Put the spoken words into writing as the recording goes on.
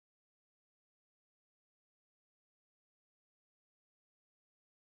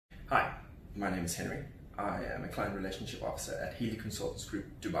Hi, my name is Henry. I am a Client Relationship Officer at Healy Consultants Group,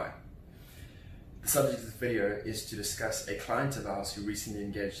 Dubai. The subject of the video is to discuss a client of ours who recently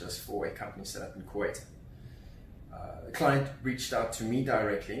engaged us for a company set up in Kuwait. The client reached out to me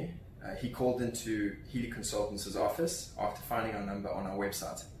directly. He called into Healy Consultants' office after finding our number on our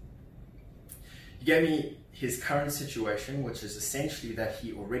website. He gave me his current situation, which is essentially that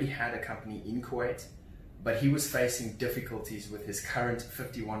he already had a company in Kuwait, but he was facing difficulties with his current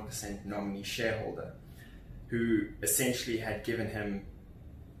 51% nominee shareholder, who essentially had given him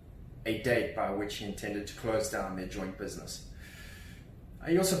a date by which he intended to close down their joint business.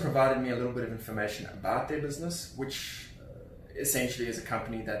 He also provided me a little bit of information about their business, which essentially is a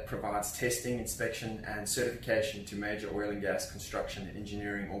company that provides testing, inspection, and certification to major oil and gas construction and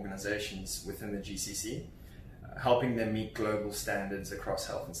engineering organizations within the GCC, helping them meet global standards across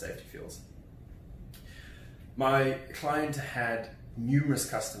health and safety fields. My client had numerous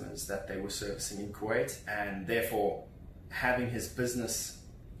customers that they were servicing in Kuwait, and therefore having his business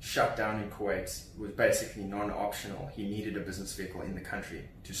shut down in Kuwait was basically non-optional. He needed a business vehicle in the country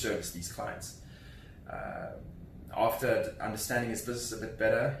to service these clients. After understanding his business a bit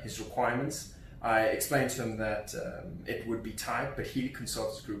better, his requirements, I explained to him that it would be tight, but Healy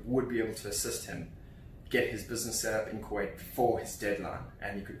Consultants Group would be able to assist him get his business set up in Kuwait before his deadline,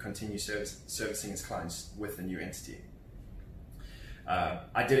 and he could continue servicing his clients with the new entity.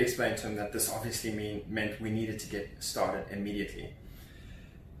 I did explain to him that this obviously meant we needed to get started immediately.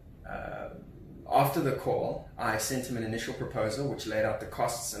 After the call, I sent him an initial proposal which laid out the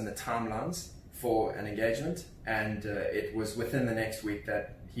costs and the timelines for an engagement, and it was within the next week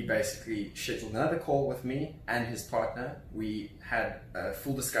that he basically scheduled another call with me and his partner. We had a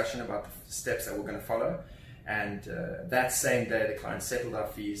full discussion about the steps that we're going to follow, and that same day the client settled our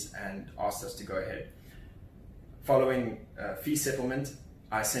fees and asked us to go ahead. Following fee settlement,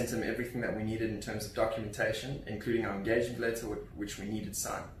 I sent him everything that we needed in terms of documentation, including our engagement letter, which we needed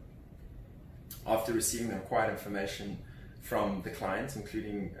signed. After receiving the required information from the client,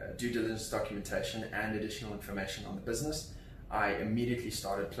 including due diligence documentation and additional information on the business, I immediately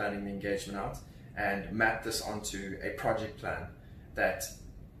started planning the engagement out and mapped this onto a project plan that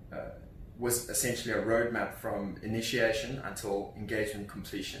was essentially a roadmap from initiation until engagement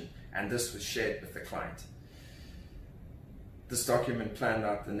completion, and this was shared with the client. This document planned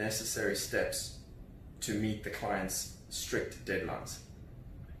out the necessary steps to meet the client's strict deadlines.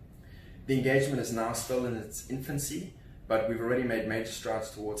 The engagement is now still in its infancy, but we've already made major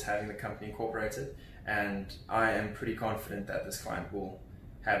strides towards having the company incorporated, and I am pretty confident that this client will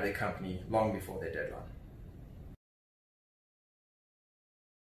have their company long before their deadline.